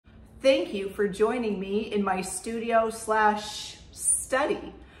Thank you for joining me in my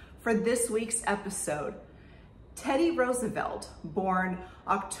studio/study for this week's episode. Teddy Roosevelt, born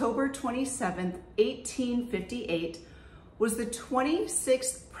October 27, 1858, was the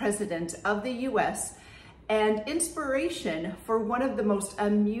 26th president of the US and inspiration for one of the most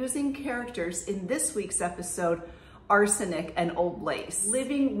amusing characters in this week's episode, Arsenic and Old Lace,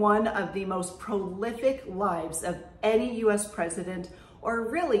 living one of the most prolific lives of any US president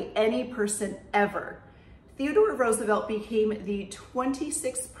or really any person ever. Theodore Roosevelt became the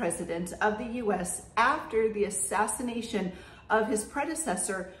 26th president of the US after the assassination of his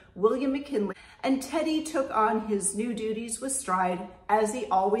predecessor, William McKinley, and Teddy took on his new duties with stride, as he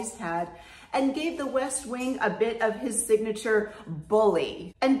always had, and gave the West Wing a bit of his signature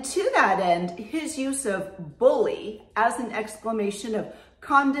bully. And to that end, his use of bully as an exclamation of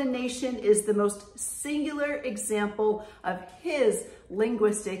condemnation is the most singular example of his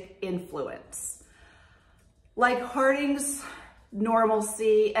linguistic influence. Like Harding's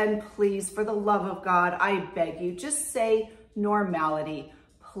normalcy, and please, for the love of God, I beg you, just say normality,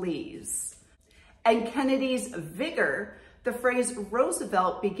 please. And Kennedy's vigor, the phrase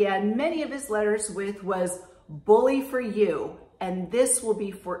Roosevelt began many of his letters with was "bully for you," and this will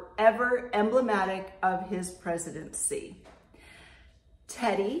be forever emblematic of his presidency.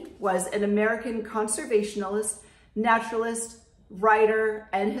 Teddy was an American conservationist, naturalist, writer,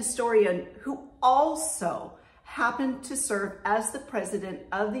 and historian who also happened to serve as the president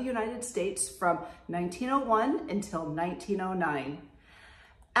of the United States from 1901 until 1909.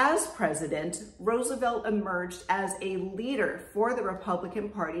 As president, Roosevelt emerged as a leader for the Republican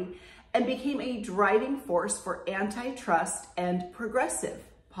Party and became a driving force for antitrust and progressive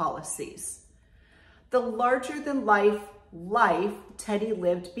policies. The larger-than-life life Teddy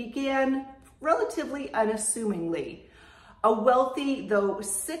lived began relatively unassumingly. A wealthy, though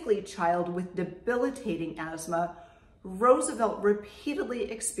sickly child with debilitating asthma, Roosevelt repeatedly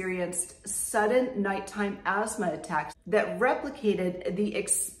experienced sudden nighttime asthma attacks that replicated the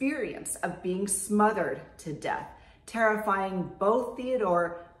experience of being smothered to death, terrifying both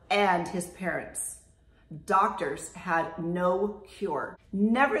Theodore and his parents. Doctors had no cure.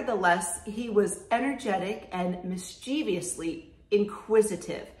 Nevertheless, he was energetic and mischievously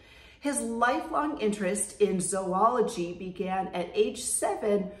inquisitive. His lifelong interest in zoology began at age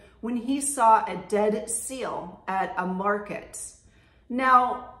 7 when he saw a dead seal at a market.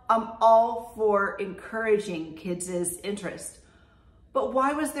 Now, I'm all for encouraging kids' interest, but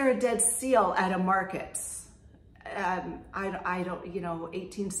why was there a dead seal at a market? I don't,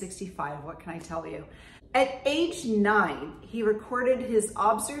 1865, what can I tell you? At age 9, he recorded his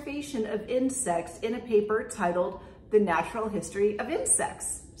observation of insects in a paper titled The Natural History of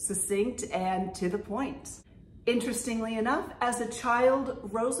Insects, succinct and to the point. Interestingly enough, as a child,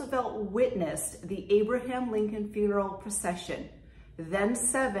 Roosevelt witnessed the Abraham Lincoln funeral procession. Then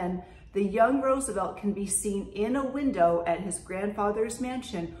 7, the young Roosevelt can be seen in a window at his grandfather's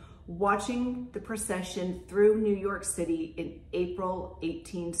mansion watching the procession through New York City in April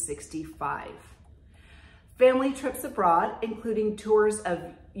 1865. Family trips abroad, including tours of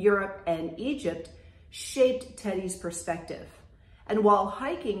Europe and Egypt, shaped Teddy's perspective. And while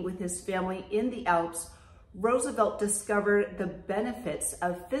hiking with his family in the Alps, Roosevelt discovered the benefits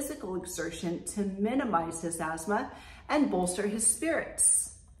of physical exertion to minimize his asthma and bolster his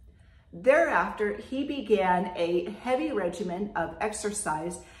spirits. Thereafter, he began a heavy regimen of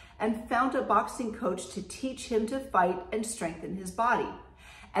exercise and found a boxing coach to teach him to fight and strengthen his body.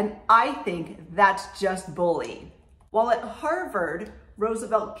 And I think that's just bully. While at Harvard,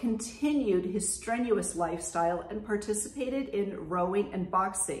 Roosevelt continued his strenuous lifestyle and participated in rowing and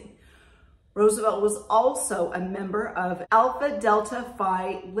boxing. Roosevelt was also a member of Alpha Delta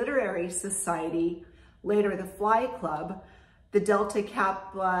Phi Literary Society, later the Fly Club, the Delta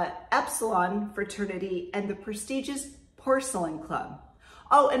Kappa Epsilon fraternity, and the prestigious Porcelain Club.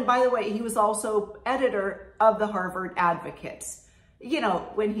 Oh, and by the way, he was also editor of the Harvard Advocate,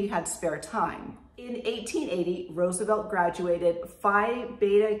 when he had spare time. In 1880, Roosevelt graduated Phi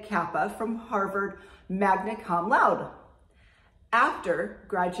Beta Kappa from Harvard magna cum laude. After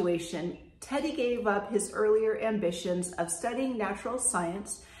graduation, Teddy gave up his earlier ambitions of studying natural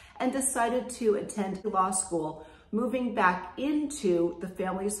science and decided to attend law school, moving back into the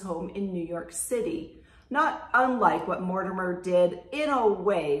family's home in New York City, not unlike what Mortimer did in a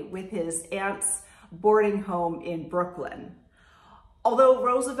way with his aunt's boarding home in Brooklyn. Although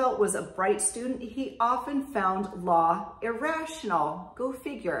Roosevelt was a bright student, he often found law irrational. Go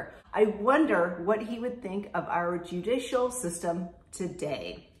figure. I wonder what he would think of our judicial system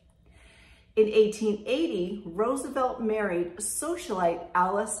today. In 1880, Roosevelt married socialite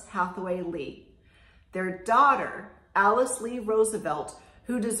Alice Hathaway Lee. Their daughter, Alice Lee Roosevelt,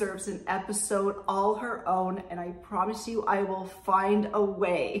 who deserves an episode all her own, and I promise you I will find a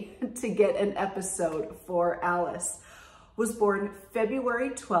way to get an episode for Alice, was born February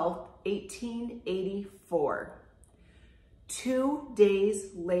 12, 1884. 2 days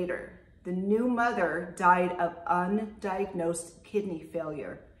later, the new mother died of undiagnosed kidney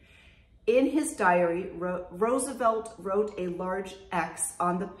failure. In his diary, Roosevelt wrote a large X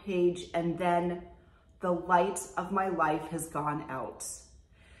on the page and then, "The light of my life has gone out."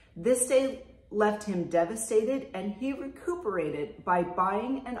 This day left him devastated, and he recuperated by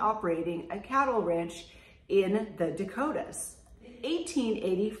buying and operating a cattle ranch in the Dakotas. In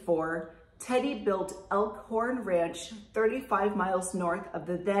 1884, Teddy built Elkhorn Ranch 35 miles north of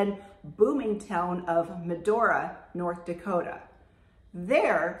the then booming town of Medora, North Dakota.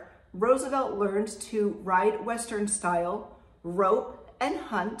 There, Roosevelt learned to ride Western style, rope, and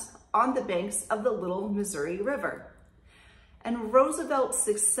hunt on the banks of the Little Missouri River. And Roosevelt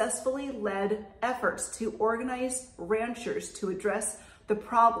successfully led efforts to organize ranchers to address the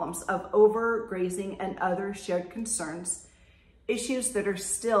problems of overgrazing and other shared concerns, issues that are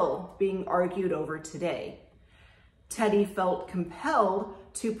still being argued over today. Teddy felt compelled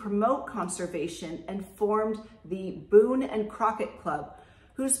to promote conservation and formed the Boone and Crockett Club,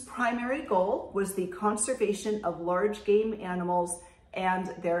 whose primary goal was the conservation of large game animals and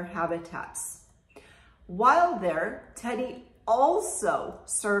their habitats. While there, Teddy also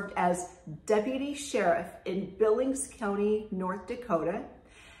served as deputy sheriff in Billings County, North Dakota.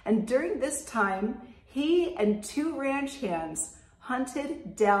 And during this time, he and 2 ranch hands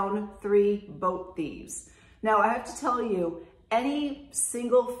hunted down 3 boat thieves. Now, I have to tell you, any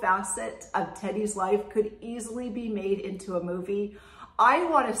single facet of Teddy's life could easily be made into a movie. I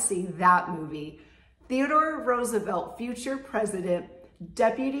want to see that movie. Theodore Roosevelt, future president,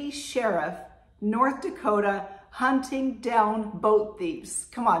 deputy sheriff, North Dakota, hunting down boat thieves.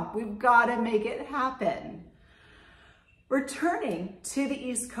 Come on, we've got to make it happen. Returning to the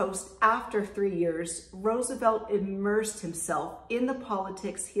East Coast after 3 years, Roosevelt immersed himself in the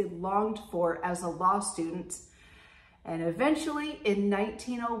politics he had longed for as a law student. And eventually, in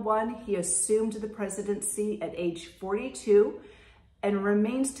 1901, he assumed the presidency at age 42 and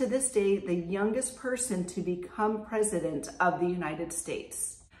remains to this day the youngest person to become president of the United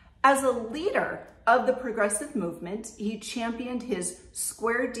States. As a leader of the progressive movement, he championed his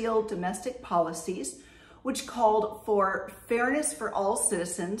square deal domestic policies, which called for fairness for all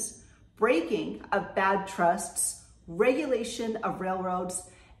citizens, breaking of bad trusts, regulation of railroads,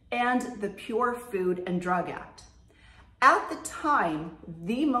 and the Pure Food and Drug Act. At the time,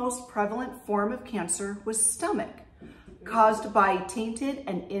 the most prevalent form of cancer was stomach, caused by tainted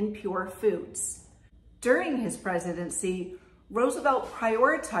and impure foods. During his presidency, Roosevelt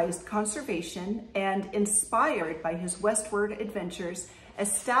prioritized conservation and, inspired by his westward adventures,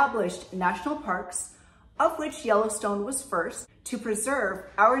 established national parks, of which Yellowstone was first, to preserve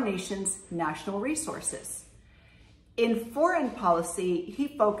our nation's national resources. In foreign policy,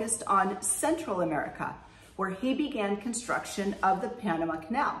 he focused on Central America, where he began construction of the Panama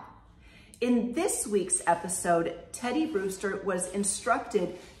Canal. In this week's episode, Teddy Brewster was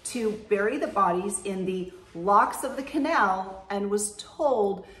instructed to bury the bodies in the locks of the canal and was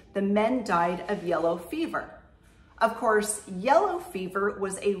told the men died of yellow fever. Of course, yellow fever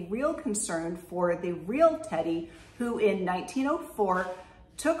was a real concern for the real Teddy, who in 1904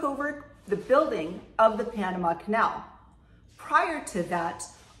 took over the building of the Panama Canal. Prior to that,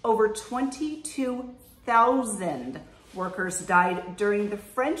 over 22,000 workers died during the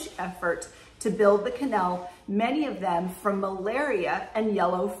French effort to build the canal, many of them from malaria and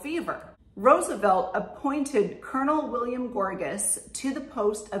yellow fever. Roosevelt appointed Colonel William Gorgas to the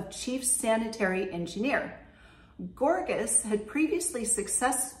post of Chief Sanitary Engineer. Gorgas had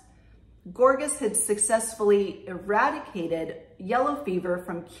successfully eradicated yellow fever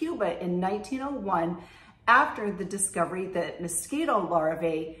from Cuba in 1901 after the discovery that mosquito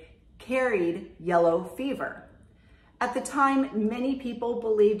larvae carried yellow fever. At the time, many people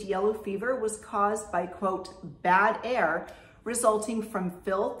believed yellow fever was caused by, quote, bad air resulting from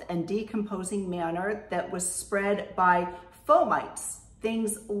filth and decomposing matter that was spread by fomites,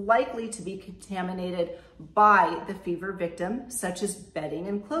 things likely to be contaminated by the fever victim, such as bedding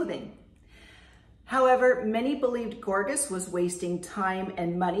and clothing. However, many believed Gorgas was wasting time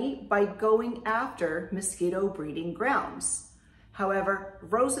and money by going after mosquito breeding grounds. However,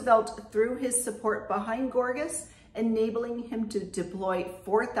 Roosevelt threw his support behind Gorgas, enabling him to deploy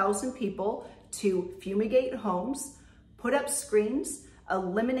 4,000 people to fumigate homes, put up screens,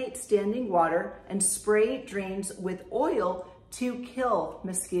 eliminate standing water, and spray drains with oil to kill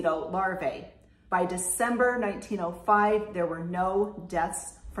mosquito larvae. By December 1905, there were no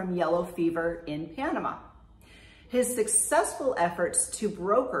deaths from yellow fever in Panama. His successful efforts to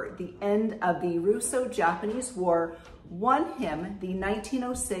broker the end of the Russo-Japanese War won him the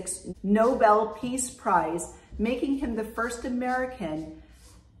 1906 Nobel Peace Prize, making him the first American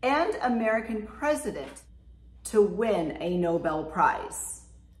and American president to win a Nobel Prize.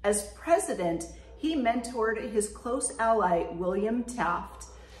 As president, he mentored his close ally, William Taft,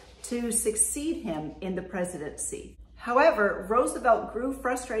 to succeed him in the presidency. However, Roosevelt grew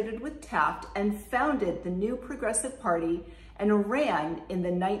frustrated with Taft and founded the New Progressive Party and ran in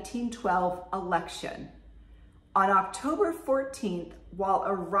the 1912 election. On October 14th, while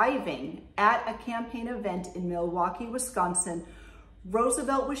arriving at a campaign event in Milwaukee, Wisconsin,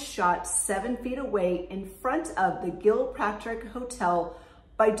 Roosevelt was shot 7 feet away in front of the Gilpatrick Hotel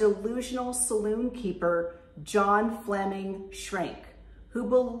by delusional saloon keeper John Fleming Schrank, who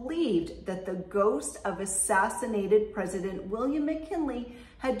believed that the ghost of assassinated President William McKinley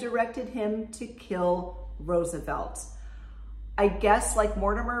had directed him to kill Roosevelt. I guess, like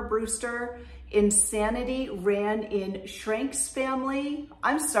Mortimer Brewster, insanity ran in Schrank's family.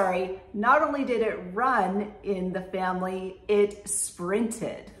 I'm sorry, not only did it run in the family, it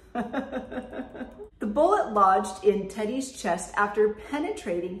sprinted. The bullet lodged in Teddy's chest after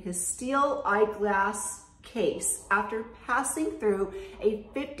penetrating his steel eyeglass case after passing through a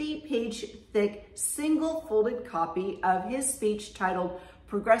 50-page thick single-folded copy of his speech titled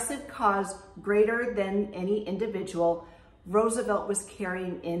 "Progressive Cause Greater Than Any Individual" Roosevelt was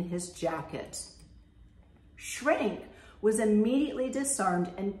carrying in his jacket. Schrank was immediately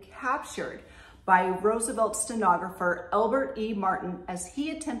disarmed and captured by Roosevelt stenographer Albert E. Martin as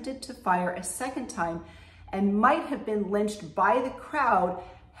he attempted to fire a second time and might have been lynched by the crowd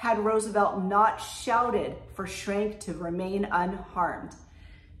had Roosevelt not shouted for Schrank to remain unharmed.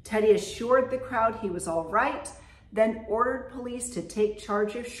 Teddy assured the crowd he was all right, then ordered police to take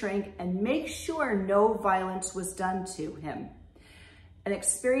charge of Schrank and make sure no violence was done to him. An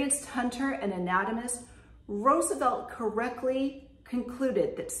experienced hunter and anatomist, Roosevelt correctly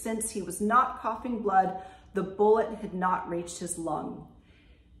concluded that since he was not coughing blood, the bullet had not reached his lung.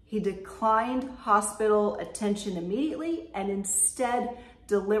 He declined hospital attention immediately and instead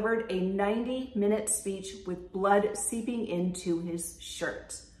delivered a 90-minute speech with blood seeping into his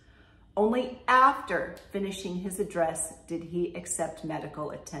shirt. Only after finishing his address did he accept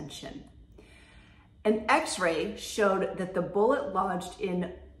medical attention. An X-ray showed that the bullet lodged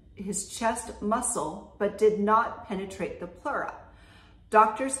in his chest muscle but did not penetrate the pleura.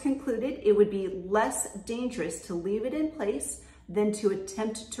 Doctors concluded it would be less dangerous to leave it in place than to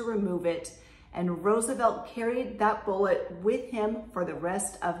attempt to remove it, and Roosevelt carried that bullet with him for the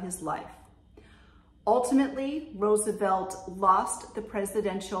rest of his life. Ultimately, Roosevelt lost the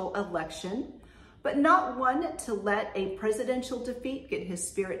presidential election, but not one to let a presidential defeat get his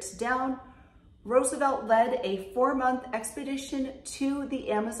spirits down. Roosevelt led a 4-month expedition to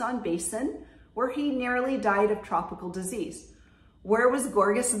the Amazon basin, where he nearly died of tropical disease. Where was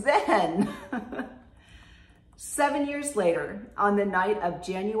Gorgas then? 7 years later, on the night of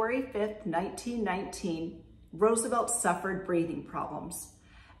January 5th, 1919, Roosevelt suffered breathing problems.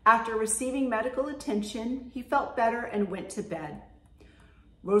 After receiving medical attention, he felt better and went to bed.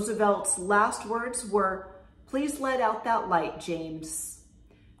 Roosevelt's last words were, "Please let out that light, James."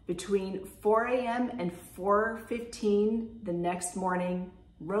 Between 4 a.m. and 4:15 the next morning,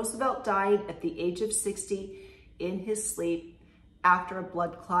 Roosevelt died at the age of 60 in his sleep after a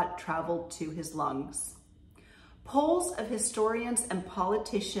blood clot traveled to his lungs. Polls of historians and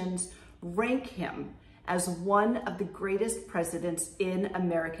politicians rank him as one of the greatest presidents in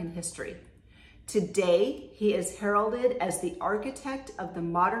American history. Today, he is heralded as the architect of the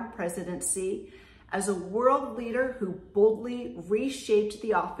modern presidency, as a world leader who boldly reshaped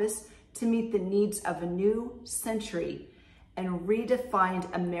the office to meet the needs of a new century and redefined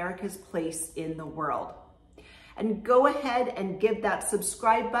America's place in the world. And go ahead and give that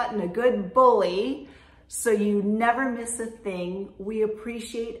subscribe button a good bully so you never miss a thing. We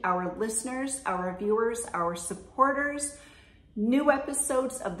appreciate our listeners, our viewers, our supporters. New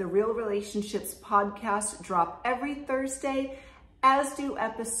episodes of the Real Relationships podcast drop every Thursday, as do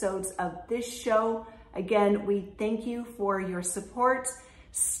episodes of this show. Again, we thank you for your support.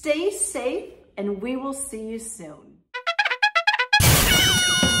 Stay safe, and we will see you soon.